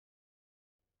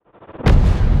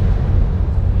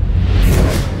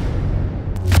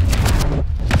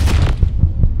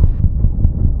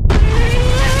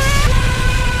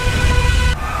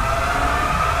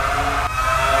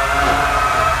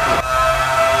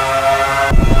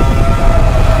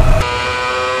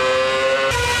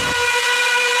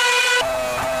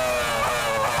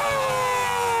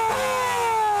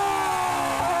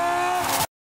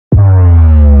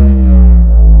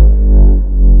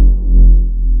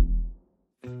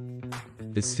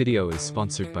This video is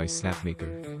sponsored by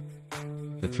Snapmaker,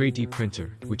 the 3D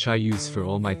printer, which I use for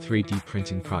all my 3D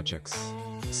printing projects.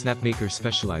 Snapmaker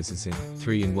specializes in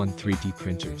 3-in-1 3D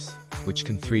printers, which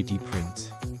can 3D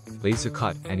print, laser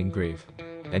cut and engrave,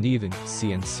 and even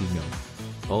CNC mill,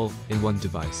 all in one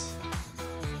device.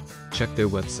 Check their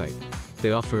website.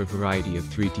 They offer a variety of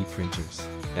 3D printers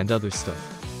and other stuff.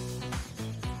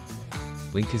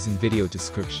 Link is in video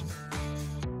description.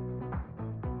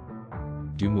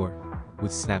 Do more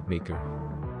with Snapmaker.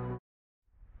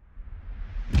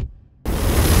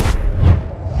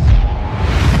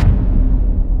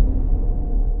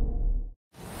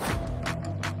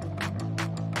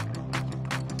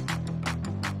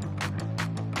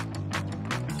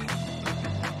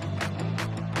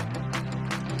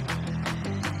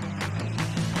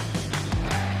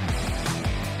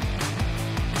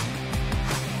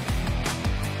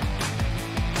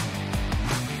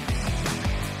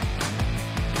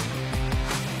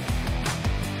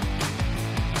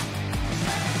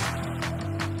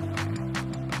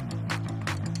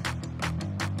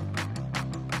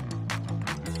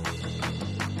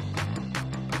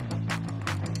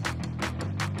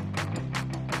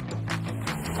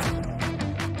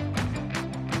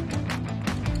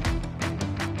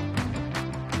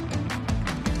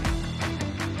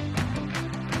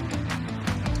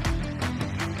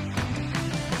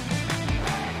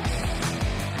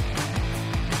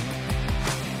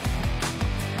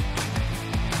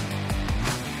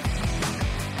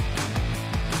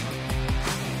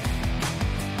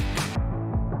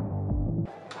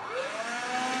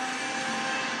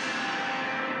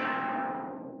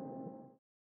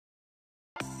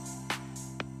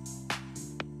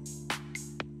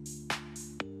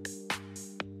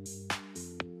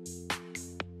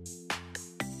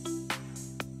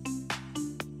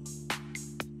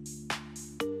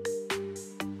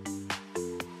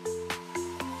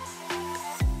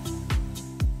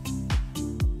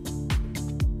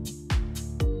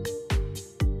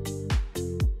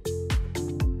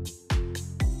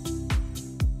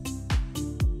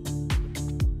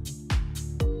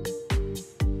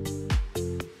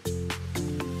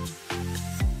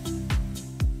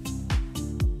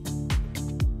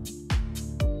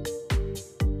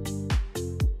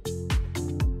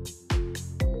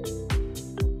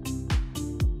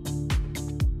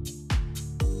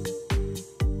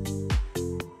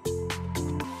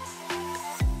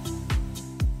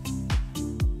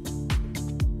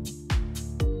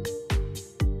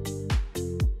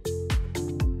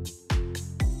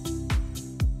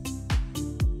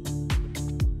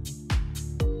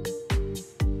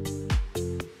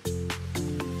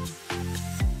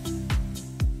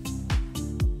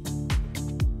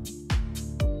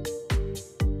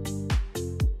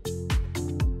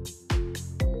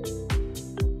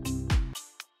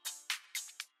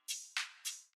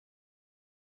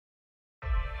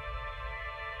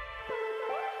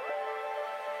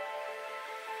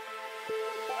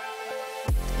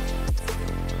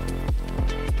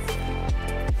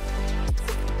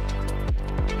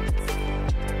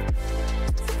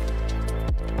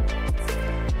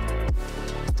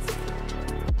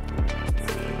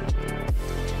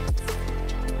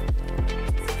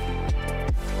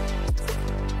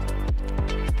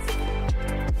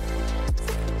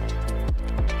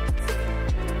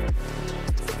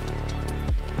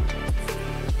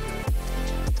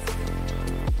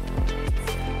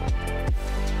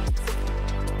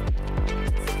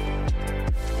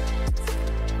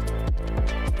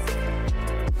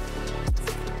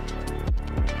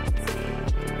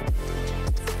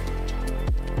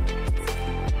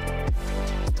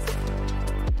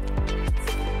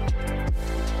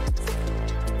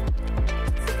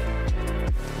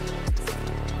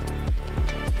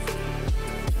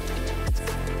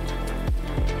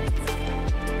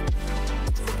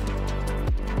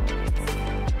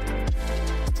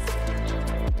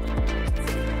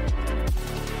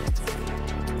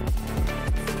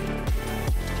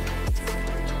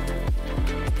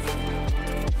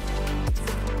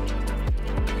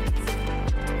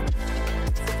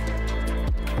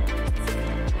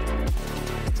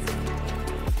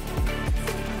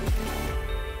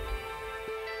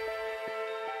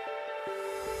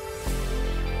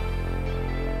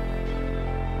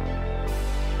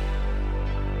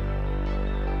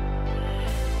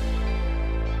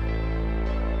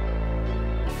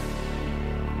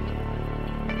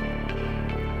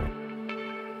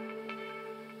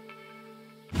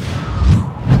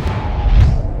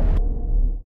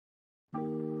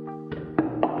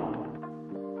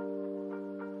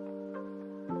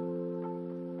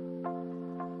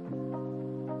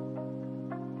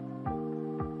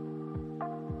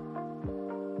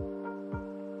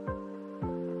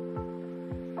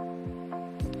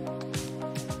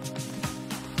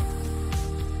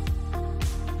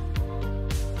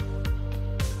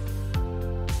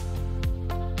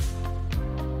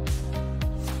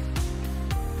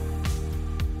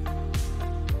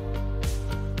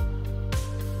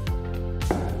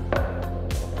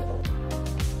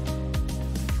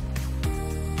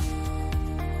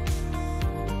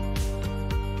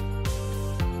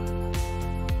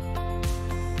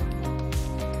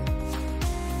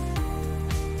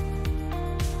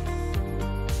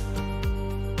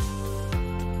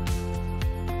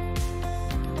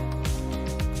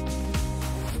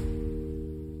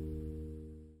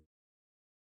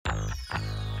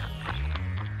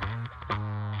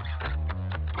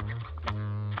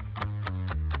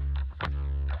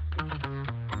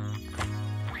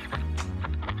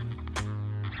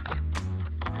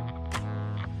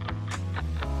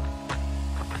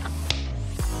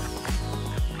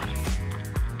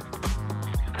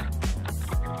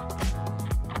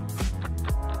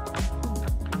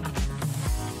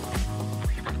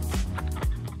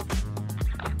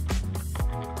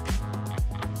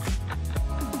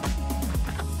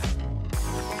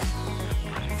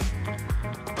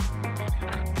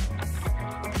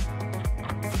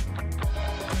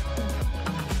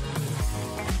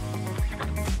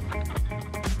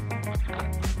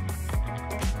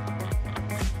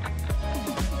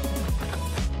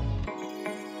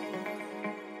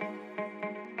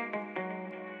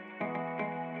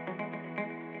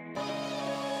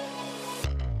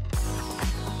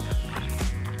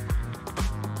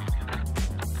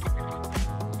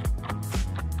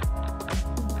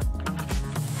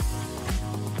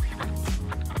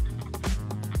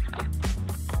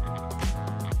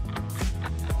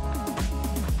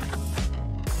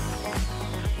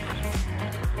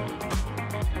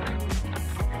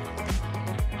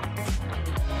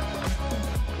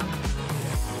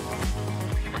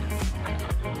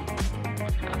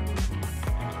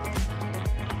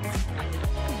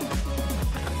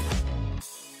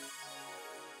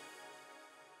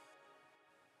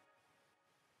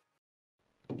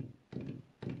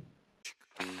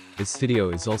 This video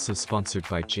is also sponsored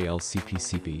by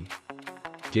WLCPCB.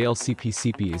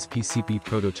 WLCPCB is PCB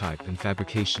prototype and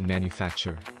fabrication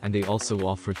manufacturer, and they also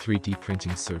offer 3D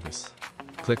printing service.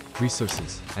 Click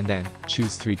Resources, and then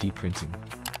choose 3D printing.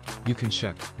 You can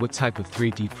check what type of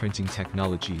 3D printing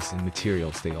technologies and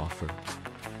materials they offer.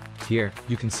 Here,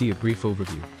 you can see a brief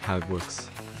overview how it works.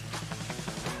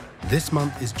 This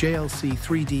month is JLC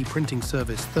 3D Printing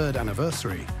Service 3rd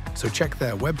anniversary, so check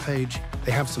their webpage.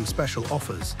 They have some special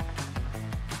offers.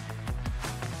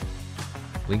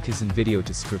 Link is in video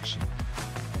description.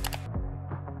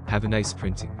 Have a nice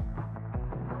printing.